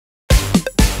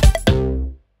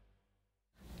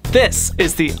This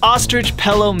is the Ostrich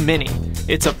Pillow Mini.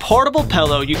 It's a portable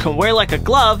pillow you can wear like a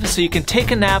glove so you can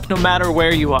take a nap no matter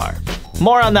where you are.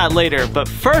 More on that later, but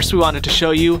first we wanted to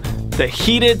show you the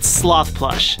heated sloth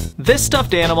plush. This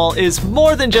stuffed animal is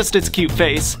more than just its cute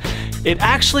face. It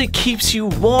actually keeps you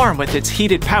warm with its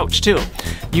heated pouch too.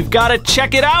 You've got to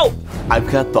check it out! I've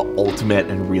got the ultimate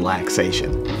in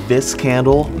relaxation. This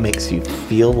candle makes you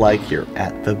feel like you're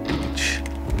at the beach.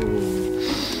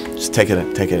 Just take it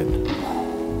in, take it in.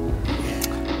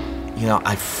 You know,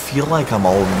 I feel like I'm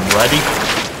already...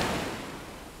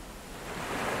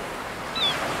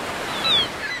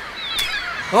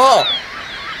 Oh!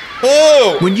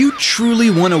 Oh! When you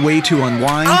truly want a way to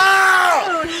unwind,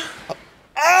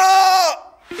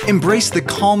 embrace the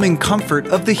calming comfort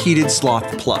of the heated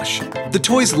sloth plush. The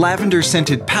toy's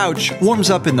lavender-scented pouch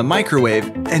warms up in the microwave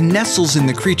and nestles in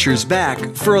the creature's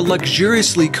back for a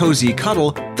luxuriously cozy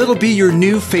cuddle that'll be your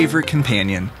new favorite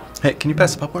companion. Hey, can you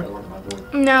pass the popcorn?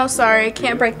 No, sorry,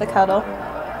 can't break the cuddle.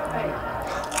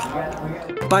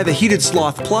 Buy the heated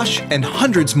sloth plush and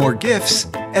hundreds more gifts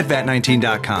at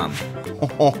vat19.com.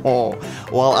 Oh,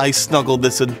 while I snuggled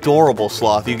this adorable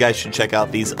sloth, you guys should check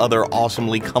out these other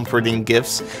awesomely comforting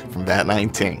gifts from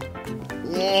VAT19.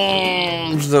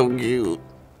 So cute.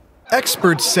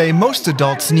 Experts say most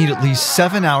adults need at least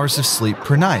 7 hours of sleep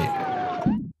per night.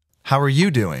 How are you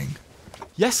doing?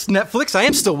 Yes, Netflix, I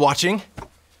am still watching.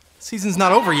 Season's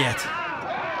not over yet.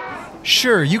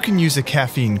 Sure, you can use a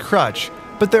caffeine crutch,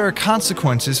 but there are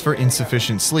consequences for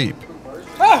insufficient sleep.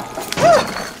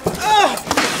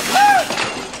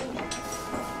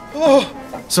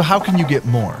 So how can you get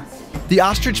more? The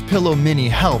Ostrich Pillow Mini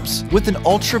helps with an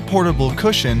ultra-portable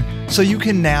cushion so you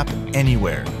can nap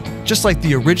anywhere. Just like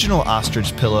the original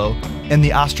Ostrich Pillow and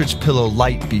the Ostrich Pillow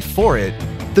Lite before it,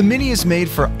 the Mini is made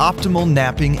for optimal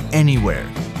napping anywhere.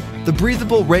 The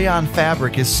breathable rayon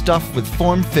fabric is stuffed with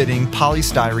form-fitting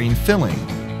polystyrene filling,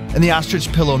 and the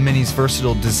Ostrich Pillow Mini's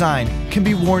versatile design can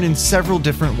be worn in several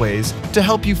different ways to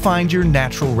help you find your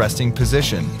natural resting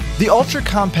position. The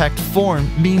ultra-compact form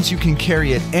means you can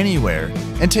carry it anywhere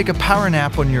and take a power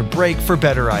nap on your break for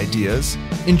better ideas,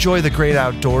 enjoy the great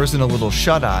outdoors in a little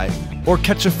shut-eye, or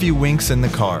catch a few winks in the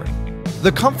car.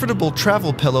 The comfortable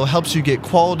travel pillow helps you get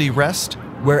quality rest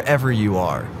wherever you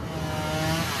are.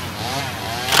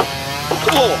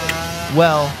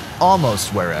 Well,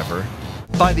 almost wherever.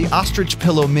 Buy the Ostrich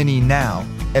Pillow Mini now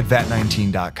at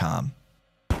vat19.com.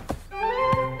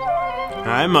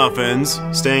 Hi, Muffins.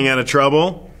 Staying out of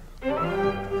trouble?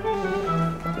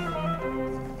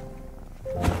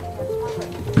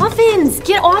 Muffins,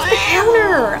 get off the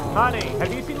counter! Honey,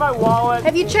 have you seen my wallet?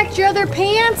 Have you checked your other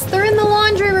pants? They're in the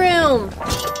laundry room.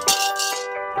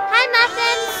 Hi,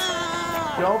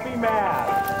 Muffins! Don't be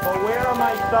mad, but where are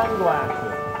my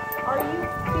sunglasses? Are you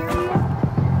serious?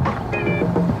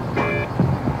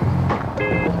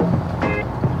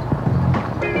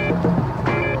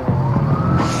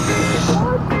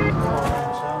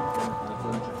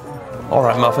 All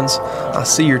right, Muffins, I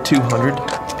see you're 200,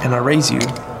 and I raise you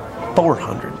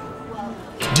 400.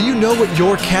 Do you know what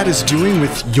your cat is doing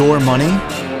with your money?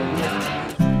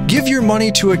 Give your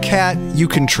money to a cat you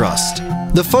can trust.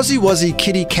 The Fuzzy Wuzzy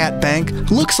Kitty Cat Bank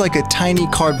looks like a tiny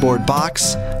cardboard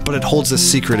box, but it holds a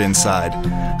secret inside.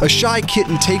 A shy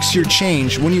kitten takes your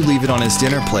change when you leave it on his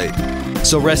dinner plate.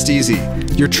 So rest easy.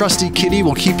 Your trusty kitty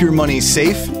will keep your money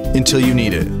safe until you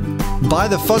need it. Buy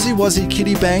the Fuzzy Wuzzy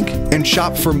Kitty Bank and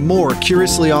shop for more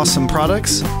curiously awesome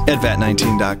products at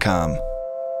vat19.com.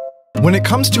 When it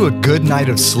comes to a good night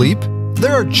of sleep,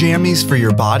 there are jammies for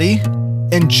your body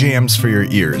and jams for your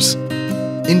ears.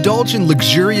 Indulge in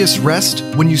luxurious rest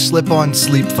when you slip on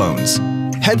sleep phones,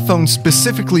 headphones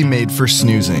specifically made for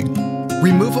snoozing.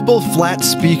 Removable flat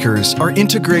speakers are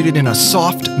integrated in a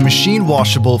soft,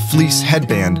 machine-washable fleece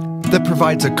headband that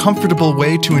provides a comfortable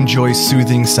way to enjoy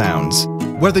soothing sounds.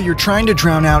 Whether you're trying to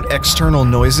drown out external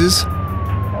noises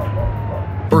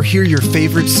or hear your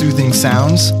favorite soothing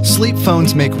sounds, sleep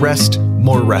phones make rest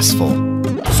more restful.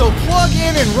 So plug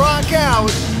in and rock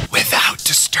out without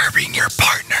disturbing your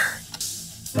partner.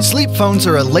 Sleep phones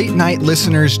are a late-night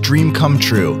listener's dream come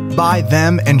true. Buy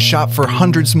them and shop for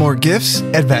hundreds more gifts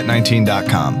at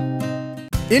vat19.com.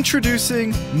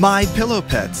 Introducing My Pillow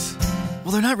Pets.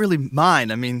 Well, they're not really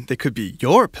mine. I mean, they could be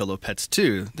your pillow pets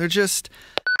too. They're just...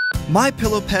 My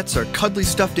Pillow Pets are cuddly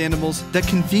stuffed animals that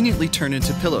conveniently turn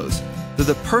into pillows. They're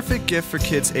the perfect gift for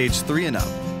kids age 3 and up.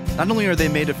 Not only are they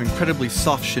made of incredibly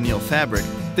soft chenille fabric,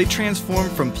 they transform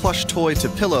from plush toy to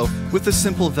pillow with a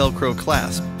simple Velcro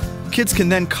clasp. Kids can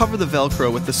then cover the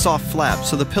Velcro with the soft flap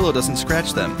so the pillow doesn't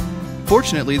scratch them.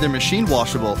 Fortunately, they're machine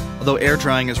washable, although air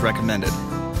drying is recommended.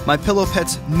 My Pillow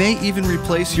Pets may even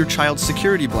replace your child's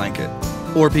security blanket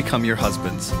or become your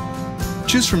husband's.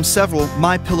 Choose from several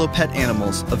My Pillow Pet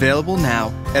animals available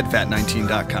now at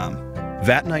vat19.com.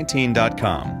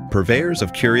 vat19.com, purveyors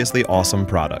of curiously awesome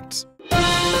products.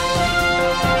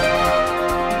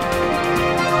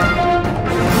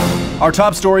 Our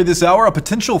top story this hour, a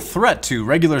potential threat to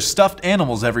regular stuffed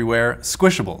animals everywhere,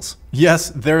 Squishables. Yes,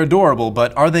 they're adorable,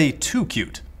 but are they too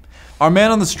cute? Our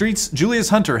man on the streets, Julius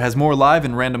Hunter, has more live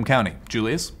in Random County.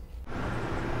 Julius?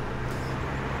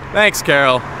 Thanks,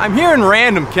 Carol. I'm here in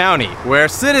Random County, where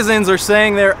citizens are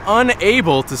saying they're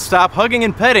unable to stop hugging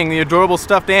and petting the adorable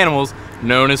stuffed animals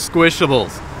known as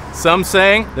Squishables. Some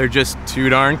saying they're just too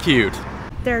darn cute.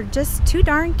 They're just too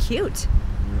darn cute.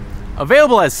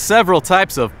 Available as several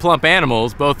types of plump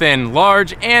animals, both in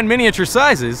large and miniature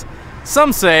sizes,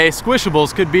 some say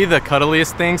Squishables could be the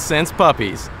cuddliest thing since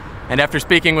puppies. And after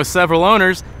speaking with several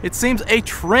owners, it seems a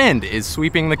trend is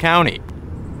sweeping the county.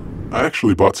 I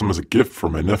actually bought some as a gift for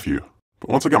my nephew, but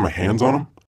once I got my hands on them,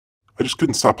 I just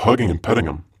couldn't stop hugging and petting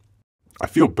them. I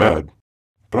feel bad,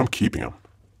 but I'm keeping them.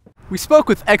 We spoke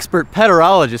with expert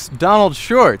petterologist Donald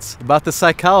Shorts about the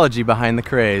psychology behind the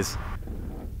craze.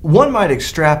 One might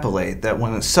extrapolate that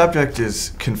when a subject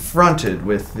is confronted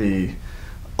with the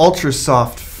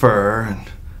ultra-soft fur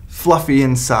and fluffy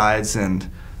insides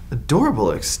and adorable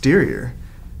exterior,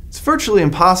 it's virtually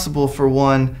impossible for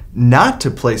one not to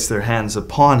place their hands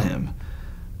upon him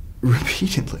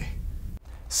repeatedly.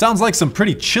 Sounds like some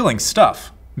pretty chilling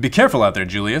stuff. Be careful out there,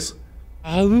 Julius.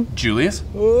 Julius?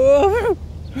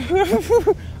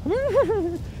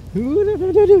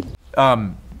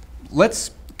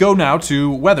 Let's go now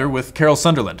to weather with Carol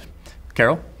Sunderland.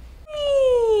 Carol?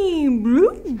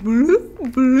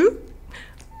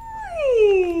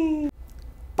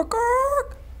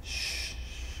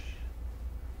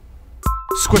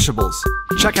 Squishables.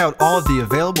 Check out all of the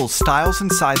available styles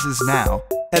and sizes now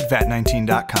at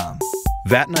vat19.com.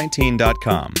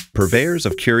 vat19.com, purveyors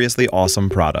of curiously awesome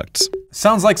products.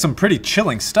 Sounds like some pretty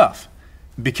chilling stuff.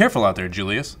 Be careful out there,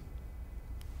 Julius.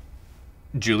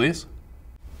 Julius?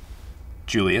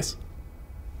 Julius?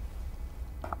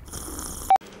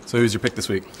 So who's your pick this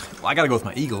week? Well, I gotta go with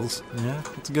my Eagles. Yeah,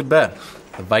 it's a good bet.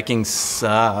 The Vikings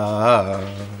suck.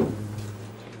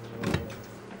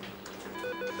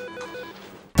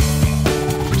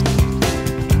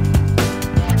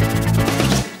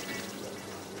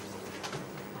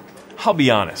 I'll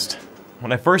be honest,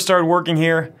 when I first started working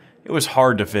here, it was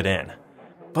hard to fit in.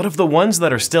 But of the ones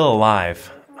that are still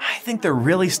alive, I think they're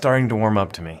really starting to warm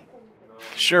up to me.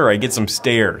 Sure, I get some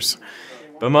stares,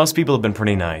 but most people have been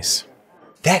pretty nice.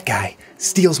 That guy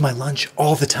steals my lunch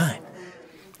all the time.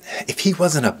 If he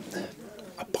wasn't a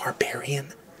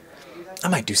barbarian, I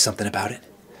might do something about it.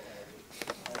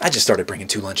 I just started bringing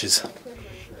 2 lunches.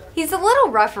 He's a little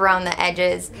rough around the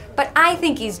edges, but I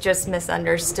think he's just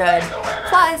misunderstood.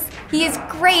 Plus, he is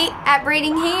great at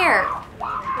braiding hair.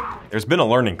 There's been a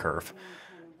learning curve,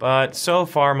 but so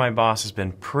far my boss has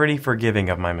been pretty forgiving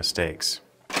of my mistakes.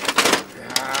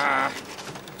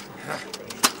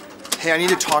 Hey, I need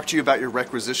to talk to you about your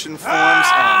requisition forms,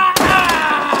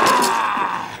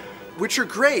 which are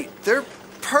great. They're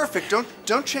perfect.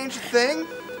 Don't change a thing.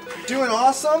 Doing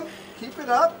awesome. Keep it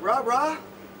up. Rah rah.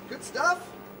 Good stuff.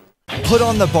 Put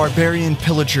on the Barbarian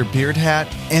Pillager beard hat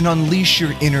and unleash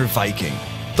your inner Viking.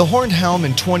 The horned helm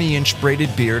and 20-inch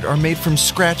braided beard are made from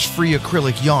scratch-free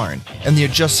acrylic yarn, and the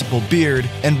adjustable beard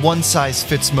and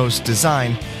one-size-fits-most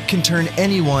design can turn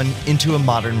anyone into a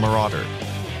modern marauder.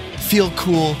 Feel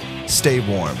cool, stay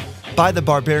warm. Buy the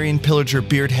Barbarian Pillager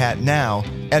beard hat now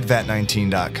at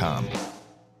vat19.com.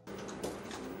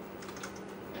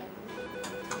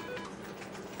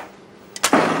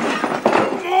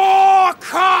 More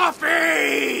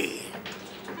coffee!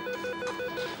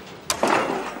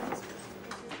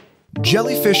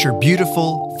 Jellyfish are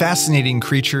beautiful, fascinating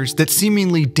creatures that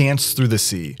seemingly dance through the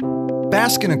sea.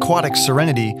 Bask in aquatic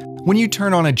serenity when you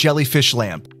turn on a jellyfish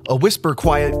lamp, a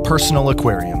whisper-quiet personal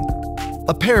aquarium.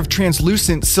 A pair of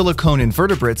translucent silicone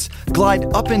invertebrates glide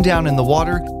up and down in the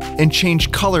water and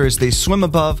change color as they swim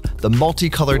above the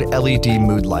multicolored LED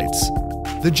mood lights.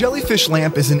 The jellyfish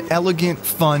lamp is an elegant,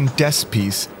 fun desk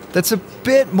piece that's a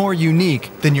bit more unique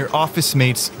than your office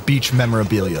mate's beach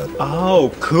memorabilia.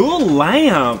 Oh, cool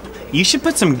lamp! You should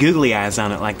put some googly eyes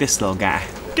on it like this little guy.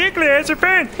 Googly eyes are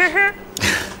fun! I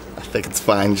think it's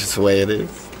fine just the way it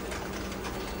is.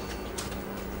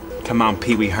 Come on,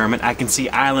 Pee-wee Hermit. I can see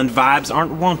island vibes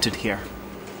aren't wanted here.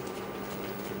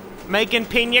 Making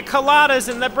pina coladas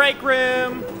in the break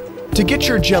room. To get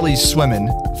your jellies swimming,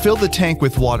 fill the tank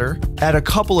with water, add a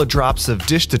couple of drops of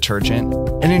dish detergent,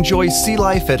 and enjoy sea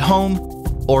life at home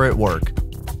or at work.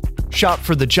 Shop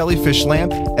for the jellyfish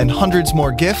lamp and hundreds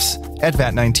more gifts at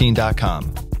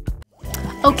vat19.com.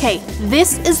 Okay,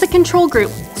 this is the control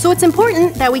group, so it's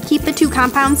important that we keep the two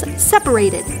compounds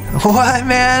separated. What,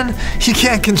 man? You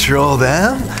can't control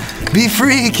them. Be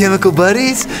free, chemical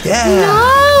buddies. Yeah.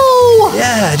 No!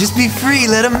 Yeah, just be free.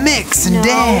 Let them mix and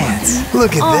dance.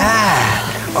 Look at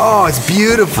that. Oh, it's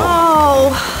beautiful.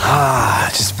 Oh. Ah,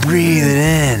 just breathe it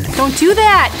in. Don't do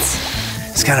that.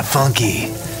 It's kind of funky.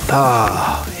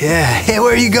 Oh, yeah. Hey,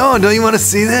 where are you going? Don't you want to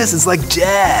see this? It's like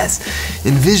jazz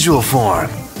in visual form.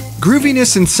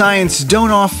 Grooviness and science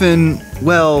don't often,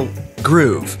 well,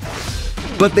 groove.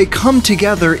 But they come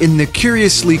together in the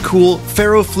curiously cool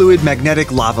ferrofluid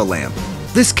magnetic lava lamp.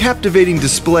 This captivating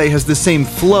display has the same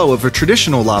flow of a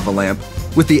traditional lava lamp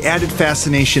with the added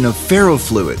fascination of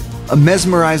ferrofluid, a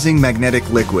mesmerizing magnetic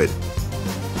liquid.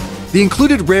 The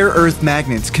included rare earth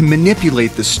magnets can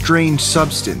manipulate the strange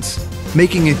substance,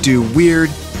 making it do weird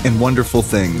and wonderful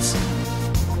things.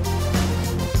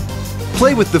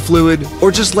 Play with the fluid,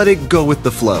 or just let it go with the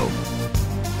flow.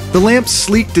 The lamp's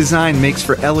sleek design makes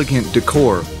for elegant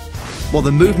decor, while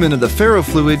the movement of the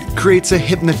ferrofluid creates a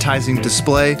hypnotizing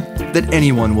display that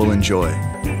anyone will enjoy.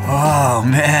 Oh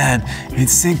man,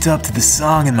 it's synced up to the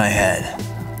song in my head.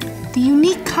 The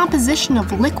unique composition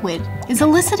of liquid is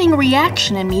eliciting a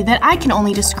reaction in me that I can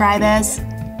only describe as...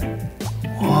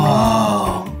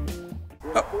 Whoa.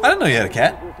 Oh, I didn't know you had a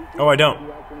cat. Oh, I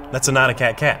don't. That's a not a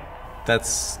cat.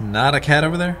 That's not a cat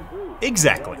over there?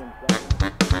 Exactly.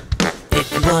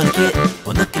 If you want a kitten,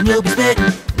 well look and you'll be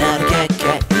smitten. Not a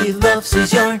cat, he loves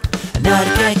his yarn. Not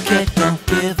a cat, don't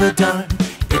give a darn.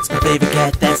 It's my favorite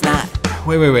cat, that's not.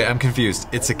 Wait, I'm confused.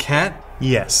 It's a cat?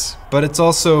 Yes. But it's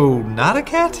also not a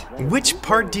cat? Which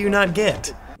part do you not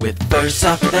get? With fur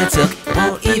softer than silk,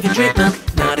 won't even drink milk.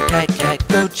 Not a cat,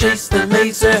 go chase the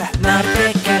laser. Not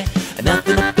a cat,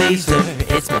 nothing to phase her.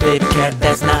 It's my favorite cat,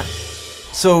 that's not.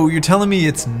 So you're telling me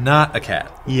it's not a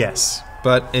cat? Yes.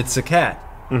 But it's a cat?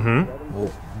 Mm-hmm. Well,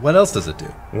 what else does it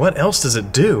do? What else does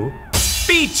it do?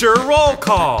 Feature roll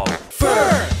call!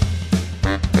 Fur!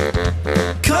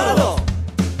 Cuddle!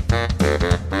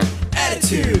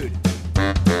 Attitude!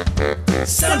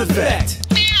 Sound effect!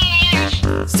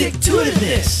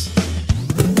 Stick-to-itiveness!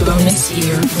 Bonus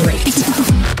ear breakdown.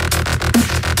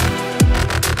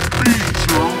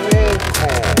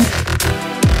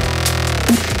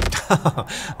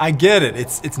 I get it.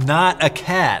 It's not a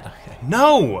cat.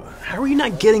 No! How are you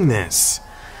not getting this?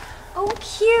 Oh,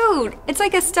 cute! It's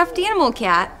like a stuffed animal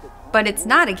cat, but it's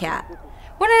not a cat.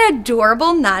 What an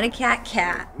adorable not a cat.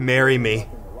 Marry me.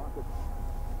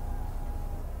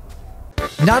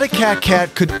 Not a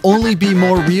cat could only be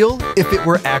more real if it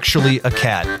were actually a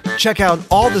cat. Check out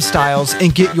all the styles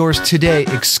and get yours today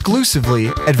exclusively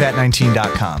at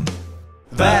vat19.com.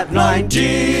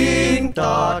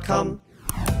 vat19.com